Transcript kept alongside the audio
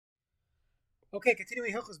Okay,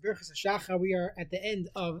 continuing Hilchos Birchas Hashacha, we are at the end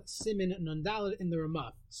of Siman Nondalad in the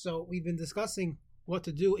Ramah. So we've been discussing what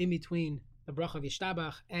to do in between the bracha of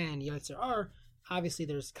Yishtabach and Yotzer. Obviously,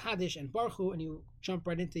 there's Kaddish and Baruch Hu, and you jump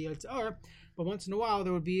right into Yotzer. But once in a while,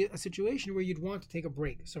 there would be a situation where you'd want to take a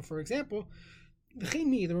break. So, for example,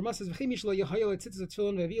 the Ramah says,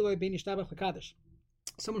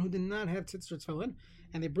 someone who did not have tzitzit tefillin,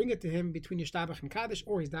 and they bring it to him between Yishtabach and Kaddish,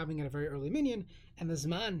 or he's davening at a very early minyan, and the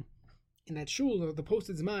Zman in that shul, the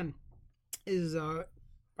posted Zman, is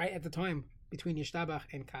right at the time between Yishtabach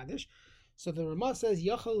and Kaddish. So the Ramah says,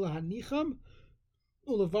 Yachal lahanicham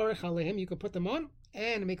ulevarech alehem. You could put them on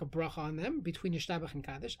and make a bracha on them between Yishtabach and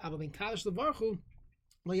Kaddish. Aber ben Kaddish levarchu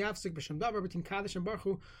lo yafsik b'shem davar. Between Kaddish and Baruch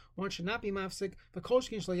Hu, one should not be mafsik. V'kol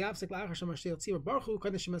shkin shlo yafsik la'achar shema shlei tzibur Baruch Hu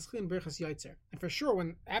kaddish shemeschin berachas yotzer. And for sure,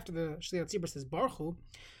 when after the shlei tzibur says Baruch Hu,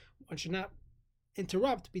 one should not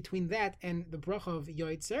interrupt between that and the bracha of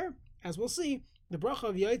yotzer. As we'll see, the bracha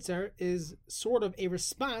of Yotzer is sort of a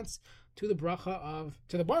response to the bracha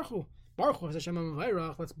to the Baruch Hu. Baruch Hu Hashem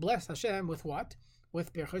Amavarach. Let's bless Hashem with what?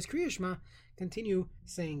 With Berachos Kriya Shema. Continue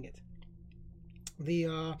saying it. The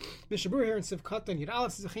Mishabur here in Siv Katan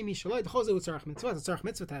Yiralas is a chemi shaloi. The Choseh with Tzarech Mitzvah. It's a Tzarech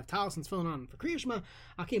Mitzvah to have talis and tefillin on for Kriya Shema.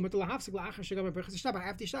 Akim with the lahafsik la'achar shegam berachas Yishtabach.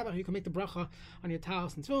 After Yishtabach, you can make the bracha on your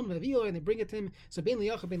talis and tefillin with and they bring it to him. So bein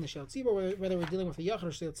liyachad bein l'shel tzibur, whether we're dealing with a yachad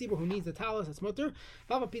or shel tzibur who needs the talis, it's mutter.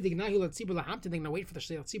 Vava pidig nahu let tzibur lahamtin. They're gonna wait for the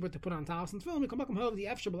shel tzibur to put on talis and tefillin. We come back home the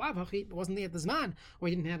efshar b'lav hachi. It wasn't there at the zman where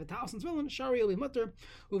he didn't have the talis and tefillin. Shari will be mutter.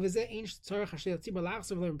 Uvezeh ein tzarech shel tzibur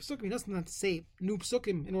la'achsav le'im psukim. He doesn't have to say new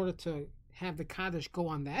psukim in order to have the Kaddish go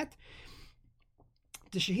on that.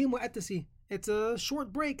 The Shehim Wa'etasi. It's a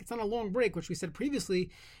short break. It's not a long break, which we said previously.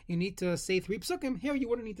 You need to say 3 psukim. Here you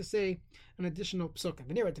wouldn't need to say an additional psukim.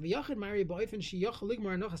 When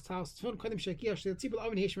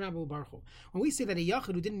we say that a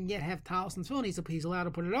yachid who didn't yet have talis and tefillin, he's allowed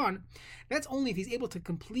to put it on, that's only if he's able to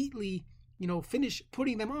completely, finish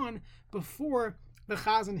putting them on before the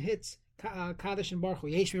chazan hits Kaddish and Baruch Hu.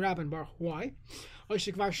 Yesh Mirab and Baruch Hu. Why?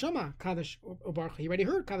 Kaddish or Baruch Hu. He already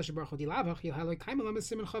heard Kaddish or Baruch Hu. Dilavach Yohaloi Kaimalam is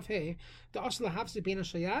Siman Chavhei. The Asla Hafsik Bein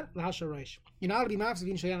Shayat LaHasharesh. You're not allowed to be Mafsik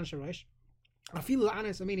Bein Shayat LaHasharesh. Afilu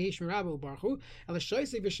Anas Amein Yesh Mirab or Baruch Hu.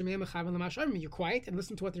 Elashoisei V'Shemei Mechavan LaMashar. You're quiet and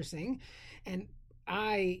listen to what they're saying, and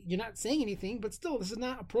you're not saying anything, but still, this is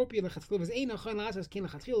not appropriate. Even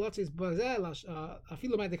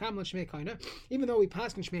though we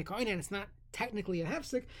pass on Shmei Koina and it's not technically a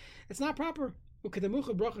hefsek, it's not proper. And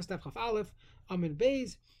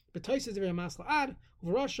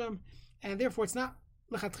therefore it's not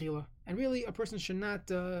lechatchila. And really, a person should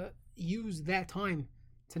not use that time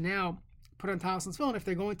to now put on talis and tefillin if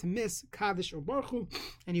they're going to miss Kaddish or Baruch Hu,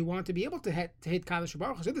 and you want to be able to hit Kaddish or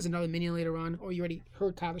Baruch Hu. So if there's another minyan later on, or you already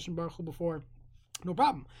heard Kaddish and Baruch Hu before, no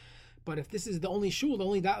problem. But if this is the only shul, the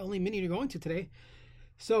only minyan you're going to today,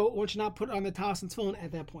 so one should not put on the talis and tefillin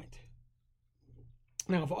at that point.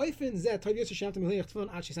 Now, what should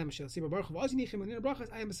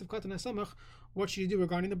you do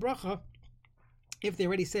regarding the bracha if they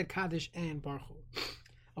already said Kaddish and Baruch Hu?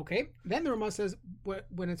 Okay, then the Ramah says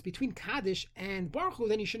when it's between Kaddish and Baruch Hu,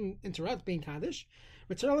 then you shouldn't interrupt being Kaddish.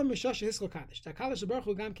 The Kaddish and Baruch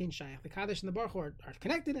Hu the Kaddish and the Baruch Hu are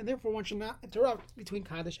connected, and therefore one should not interrupt between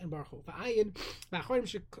Kaddish and Baruch Hu.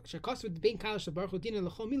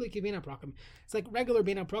 It's like regular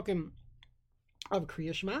Bein HaPrakim of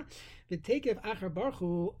Kriya Shema. The Tekev Achar Baruch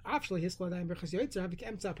Hu actually his Berachas Yotzer have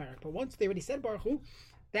emtza parak. But once they already said Baruch Hu,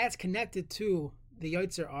 that's connected to the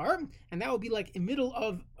Yotzer, and that will be like in the middle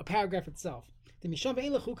of a paragraph itself. When the Shliach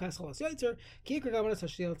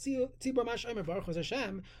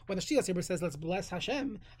Tzibur says let's bless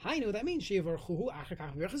Hashem, I know that means with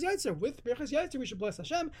Berachas Yotzer we should bless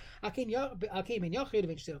Hashem.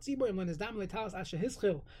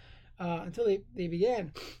 Until they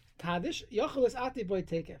began Kaddish, if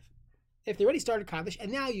they already started Kaddish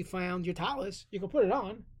and now you found your talis, you can put it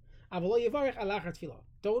on.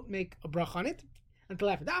 Don't make a brach on it until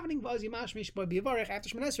after davening. After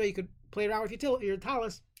Shemona Esrei, you could play around with your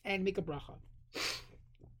talis and make a bracha.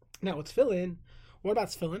 Now, with tefillin, what about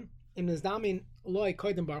tefillin? In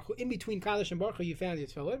between Kaddish and Baruch Hu, you found your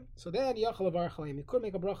tefillin. So then, you could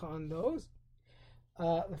make a bracha on those.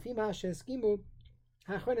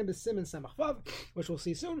 Which we'll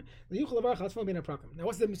see soon. Now,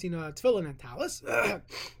 what's the difference between tefillin and talis?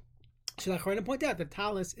 Should I point out that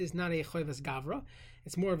talis is not a choivas gavra;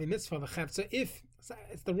 it's more of a mitzvah of a chefza. If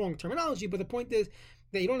it's the wrong terminology, but the point is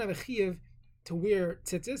that you don't have a chiyuv to wear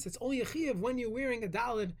tzitzis. It's only a chiyuv when you're wearing a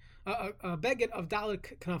beged of daled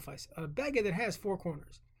knafais, a beged that has 4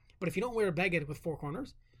 corners. But if you don't wear a beged with 4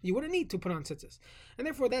 corners, you wouldn't need to put on tzitzis, and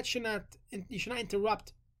therefore you should not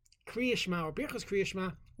interrupt Kriya Shema or Birchas Kriya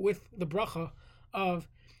Shema with the bracha of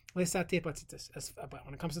Lesatei Tzitzis. But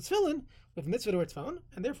when it comes to tefillin, with mitzvah or tefillin,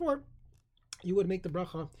 and therefore you would make the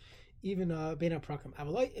bracha even bein haprakim.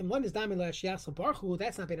 Avaloi im one is dami le'ashias barchu.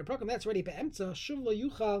 That's not bein haprakim. That's already be'emtza. Shuv lo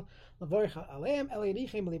yuchal levarich aleim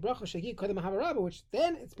eleinichem libracha shegi kodem havaraba. Which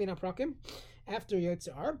then it's bein haprakim after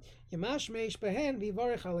yotzar. Yamash meish behen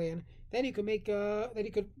vivarich alein. Then you could make then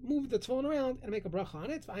you could move the tefillin around and make a bracha on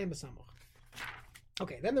it. V'ayim b'samuch.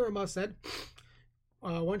 Okay. Then the Ramah said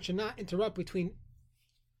one should not interrupt between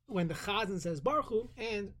when the chazan says barchu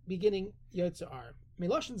and beginning yotzar.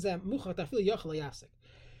 Miloshin zem muchat afil yachal yasik.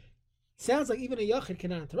 Sounds like even a yachid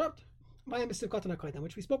cannot interrupt.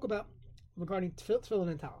 Which we spoke about regarding tefillin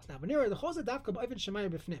and talis. Now, the chosed davka b'oivin shemayir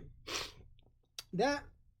b'fnim. That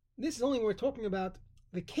this is only when we're talking about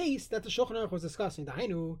the case that the Shulchan Aruch was discussing.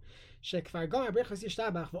 Dahainu shekvar gam brechas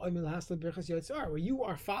Yishtabach v'oimil hasla brechas yotzar, where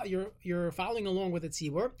you're following along with the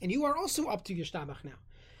tzibur, and you are also up to Yishtabach now,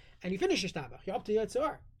 and you finish Yishtabach. You're up to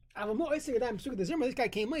yotzar. This guy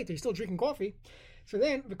came late. He's still drinking coffee. So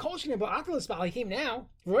then the kolshin about Atal he came now.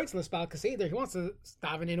 Roitz l'spal kaseder. He wants to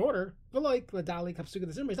daven in order. But like ladali kapsuka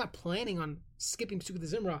the zimra, he's not planning on skipping psuka the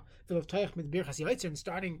zimra v'lov toich mit birchas yaitzer and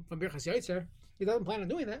starting from birchas yaitzer. He doesn't plan on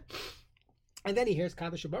doing that. And then he hears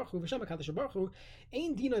Kaddish Baruch Hu, V'shama Kaddish Baruch Hu,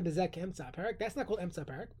 Ein Dino Bezek Emtza Parak. That's not called Emtza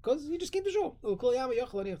Parak because you just came to shul. Kol Yama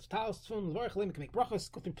Yochel, and you have Taos, Tfon, L'varich Lim, you can make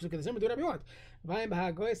brachos, go through Pesukah the Zimmer, do whatever you want. Vayim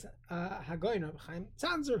B'hagoyis Hagoyin Chaim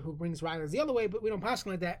Tzanzer, who brings riders the other way, but we don't pass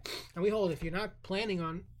like that. And we hold if you're not planning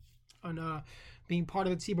on being part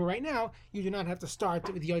of the tzibur right now, you do not have to start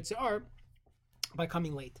with Yotzar by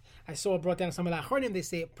coming late. I saw it brought down some of the Achronim. They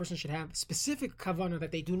say a person should have specific kavanah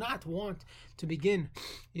that they do not want to begin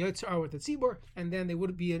Yotzar with the tzibur, and then they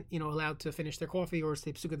would be allowed to finish their coffee or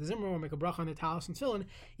say Pesukah the Zimra or make a bracha on their talis and tefillin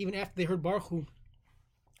even after they heard Baruch Hu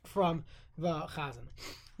from the Chazan.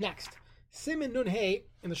 Next, Siman Nun Hey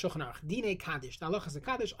in the Shulchan Aruch. Dine Kaddish. The halacha is a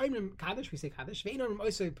Kaddish. Oimrim Kaddish. We say Kaddish. Ve'inorim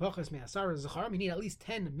oisei pachas me'asar zacharim. You need at least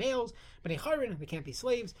 10 males. B'nei charin. They can't be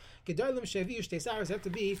slaves. Gedolim sheviu shtei saras.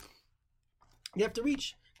 You have to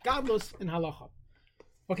reach Gadlus in halacha.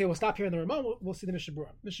 Okay, we'll stop here in the Ramah. We'll see the Mishnah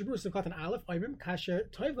Berurah. Mishnah Berurah Sivkat and Aleph. Oimrim kasher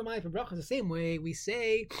toiv l'mayit v'brachas. The same way we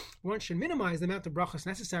say one should minimize the amount of brachas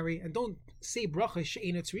necessary and don't say brachas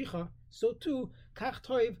she'ena tzricha. So too kach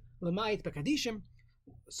toiv l'mayit b'kadishim.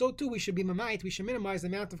 So too we should be mamayit. We should minimize the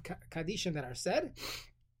amount of kaddishim that are said.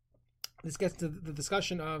 This gets to the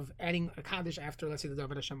discussion of adding a kaddish after, let's say, the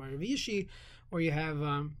Davar Hashem or Yishi, or you have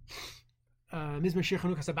Mizmor Shir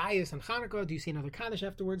Chanukas Abayis and Chanukah. Do you say another kaddish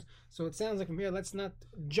afterwards? So it sounds like from here, let's not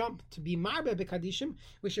jump to be marbe b'kaddishim.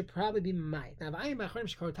 We should probably be mamayit. Now, v'ayim b'achronim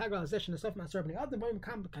shekor tagal hazesh and asaf ma'asar b'nei adam b'ayim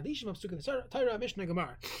kam b'kaddishim of psukim the Torah Mishnah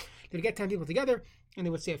Gemara. They would get 10 people together and they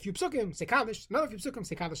would say a few psukim, say kaddish, another few psukim,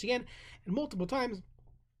 say kaddish again, and multiple times.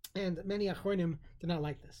 And many achronim did not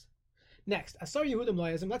like this. Next, Asar Yehudim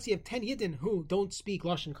Loyazim. Let's say you have 10 Yidden who don't speak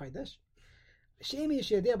Lashon Kaddish. They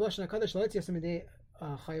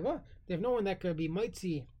have no one that could be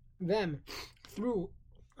mitzi them through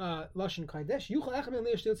Lashon Kaddish.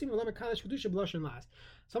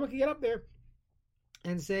 Someone can get up there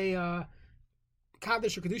and say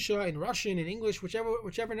Kaddish or Kedusha in Russian, in English,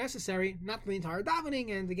 whichever necessary, not the entire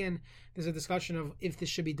davening. And again, there's a discussion of if this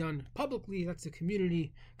should be done publicly. That's a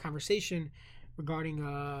community conversation regarding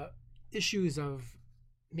issues of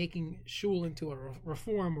making shul into a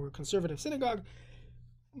reform or a conservative synagogue.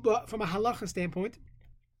 But from a halacha standpoint,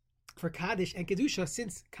 for Kaddish and Kedusha,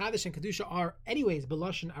 since Kaddish and Kedusha are anyways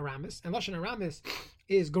B'Lashon Aramis, and Lashon Aramis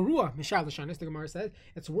is Garua Mishar Lashonis, the Gemara says,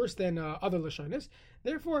 it's worse than other Lashonis.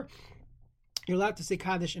 Therefore, you're allowed to say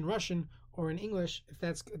Kaddish in Russian or in English if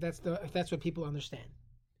that's what people understand.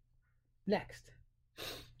 Next,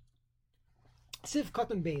 Sif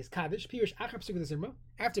Katan Beis Kaddish Pirish Achar Pesukah the Zimra.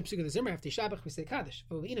 After Pesukah the Zimra, after Yishtabach, we say Kaddish.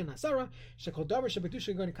 V'Ina Nasara Shekol Davar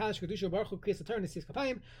Shebedusha going to Kaddish Kedusha Baruch Hu Kriyas Torah Nesis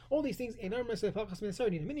Kapayim. All these things in Armas Lefachas Min Asar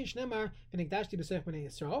Nina Minin Shnemar V'Negdashti B'Seich B'nei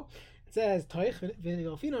Yisrael. It says Toich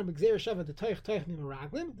V'Nilfinon B'Gzeir Shava the Toich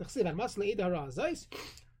Mimaraglim. The Chsiv Ad Masle Eda Hara Azais.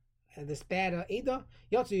 This bad Eda,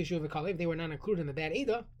 Yatsu Yeshuv Kalev, they were not included in the bad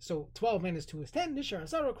Eda. So 12 minus 2 is 10. Nishar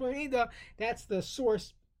Asara Kroin Eda. That's the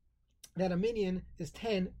source that a minion is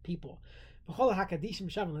 10 people. All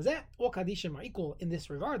Kaddishim are equal in this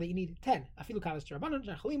regard that you need 10. Afilu Kaddish Rabbanon,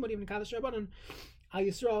 Shachalim, even Kaddish Rabbanon, Al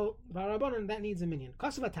Yisrael Rabbanon, that needs a minion.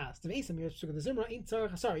 Kasav the Vesim, you're Pesukah the Zimra, ain't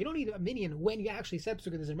Tzarech Hasar. You don't need a minion when you actually said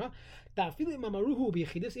Pesukah the Zimra. Afilu Mamaruhu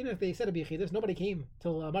B'Yechidus, even if they said a B'Yechidus, nobody came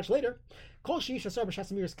till much later. Kol Sheish Hasar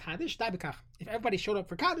B'Shasamir is Kaddish, Daibekach. If everybody showed up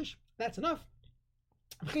for Kaddish, that's enough.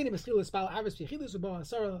 When it comes to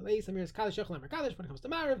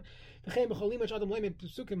Marav, according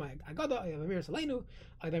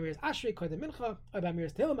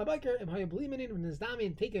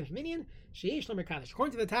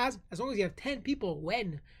to the Taz, as long as you have 10 people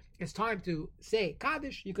when it's time to say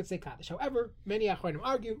Kaddish, you could say Kaddish. However, many Achronim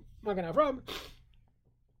argue, Magen Avram,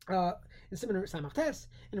 in Siman Samachtes,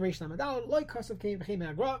 in Reish Lamadal, Loi Kosav came Bechem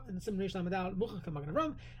Agra, in Siman Reish Lamadal, Muchach Magen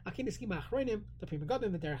Avram, Akin Eskima Achronim, the Pri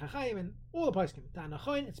Megadim, the Derech HaChaim, and all the Poskim.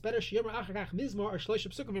 Ta'anachoin, it's better Shiyom Achakach Mizmor or Shlosh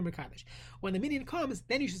Psukim V'Mer Kaddish. When the minyan comes,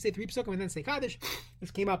 then you should say 3 Psukim and then say Kaddish.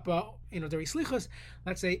 This came up, during Slichos.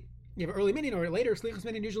 Let's say you have an early minyan or later Slichos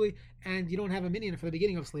minyan usually, and you don't have a minyan for the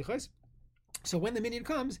beginning of Slichos. So when the minyan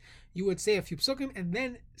comes, you would say a few psukim and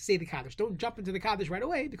then say the Kaddish. Don't jump into the Kaddish right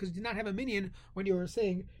away because you did not have a minyan when you were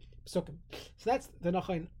saying psukim. So that's the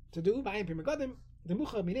nachain to do. That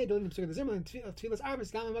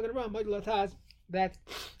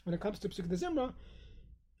when it comes to psuk the zimra,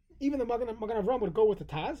 even the Magen Avram would go with the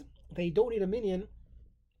Taz. They don't need a minyan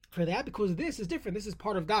for that because this is different. This is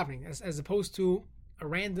part of davening as opposed to a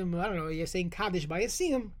random, I don't know, you're saying Kaddish by a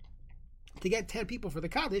siyum. To get 10 people for the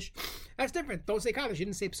Kaddish, that's different. Don't say Kaddish, you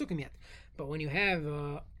didn't say Psukim yet. But when you have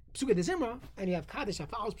Psukim de Zimra, and you have Kaddish that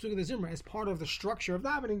follows Psukim de Zimra as part of the structure of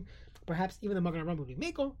davening, perhaps even the Magen Avram would be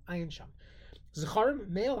Meko, Ayin Sham. Zecharim,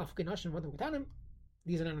 male, Afkin Hashim, Vadam Kutanim,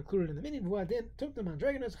 these are not included in the minyan. Vuadin, Tuktam,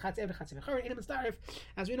 Andragonos, Chatzev, Chatzev, Charim, Inim, and Starif.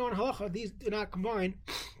 As we know in Halacha, these do not combine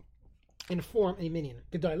and form a minyan.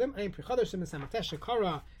 Gedolim, Ayin Prichadar, Siman Samatesh,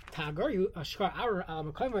 Shekara, Tagar,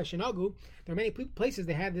 there are many places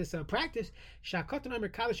they had this practice. That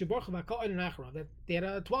they had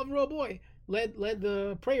a 12-year-old boy led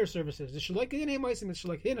the prayer services. It should not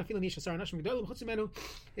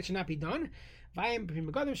be done. On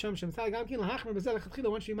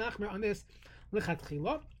this,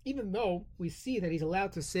 even though we see that he's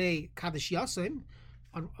allowed to say Kaddish Yasim,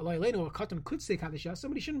 on a katan could say Kaddish Yasim,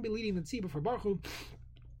 but he shouldn't be leading the tzibah for Baruch Hu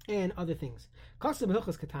and other things. Kasim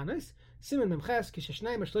Hilchas Katanis, Siman Memches,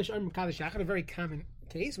 Kishashnaim, Shlish Arm Kaddish Yachad, a very common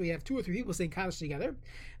case. We have 2 or 3 people saying Kaddish together.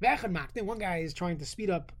 Ve'echad Maktin, one guy is trying to speed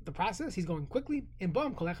up the process. He's going quickly. In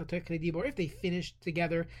Bam Kolecha Terkei Dibor, if they finish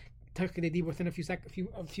together, Terkei Dibor within a few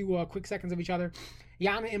quick seconds of each other.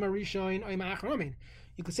 Yana Ima Rishon, Ima Achar Amein.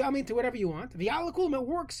 You can say amein to whatever you want. V'yalakulim, it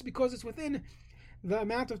works because it's within the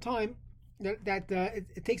amount of time that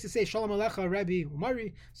it takes to say Shalom Alecha, Rebbe,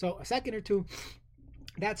 Umari. So a second or 2.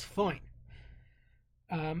 That's fine.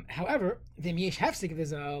 However, the Miesh Hefsik, if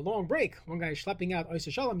there's a long break, one guy is schlepping out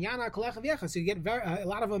Oysa Shalom, Yana Kolecha V'yecha, so you get a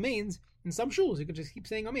lot of ameins in some shuls. You could just keep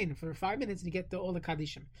saying amein for 5 minutes and you get all the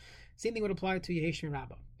Kaddishim. Same thing would apply to Yehesh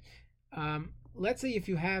Rabbah. Let's say if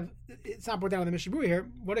you have, it's not brought down in the Mishnah Berurah here,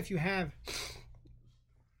 what if you have,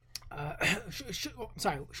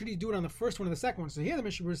 should you do it on the first one or the second one? So here the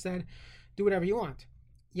Mishnah Berurah said, do whatever you want.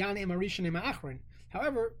 Yana Ema Rishon Ema Achron.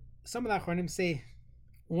 However, some of the Achronim say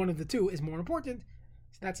one of the 2 is more important.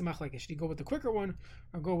 So that's a machlekes. Should you go with the quicker one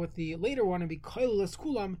or go with the later one and be koilas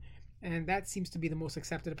kulam? And that seems to be the most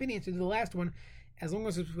accepted opinion. To do the last one, as long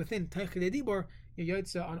as it's within Teichei Dibor, you're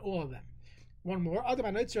yotza on all of them. One more. Other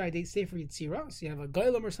than Noitzer Idei Sefer Yitzira. So you have a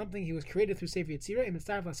Goylem or something. He was created through Sefer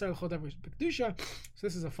Yitzira. So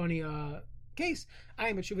this is a funny case. I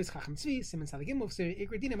am a Shuvis Chacham Tzvi. Siman Saligim of Sefer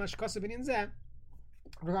Ikredina Mash Kosav Binyan Zeh.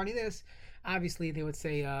 Regarding this, obviously they would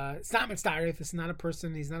say it's not mitzdarif. It's not a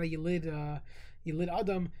person. He's not a yilid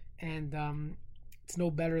adam, and it's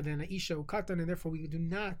no better than a isha katan, and therefore we do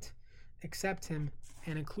not accept him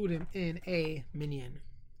and include him in a minyan.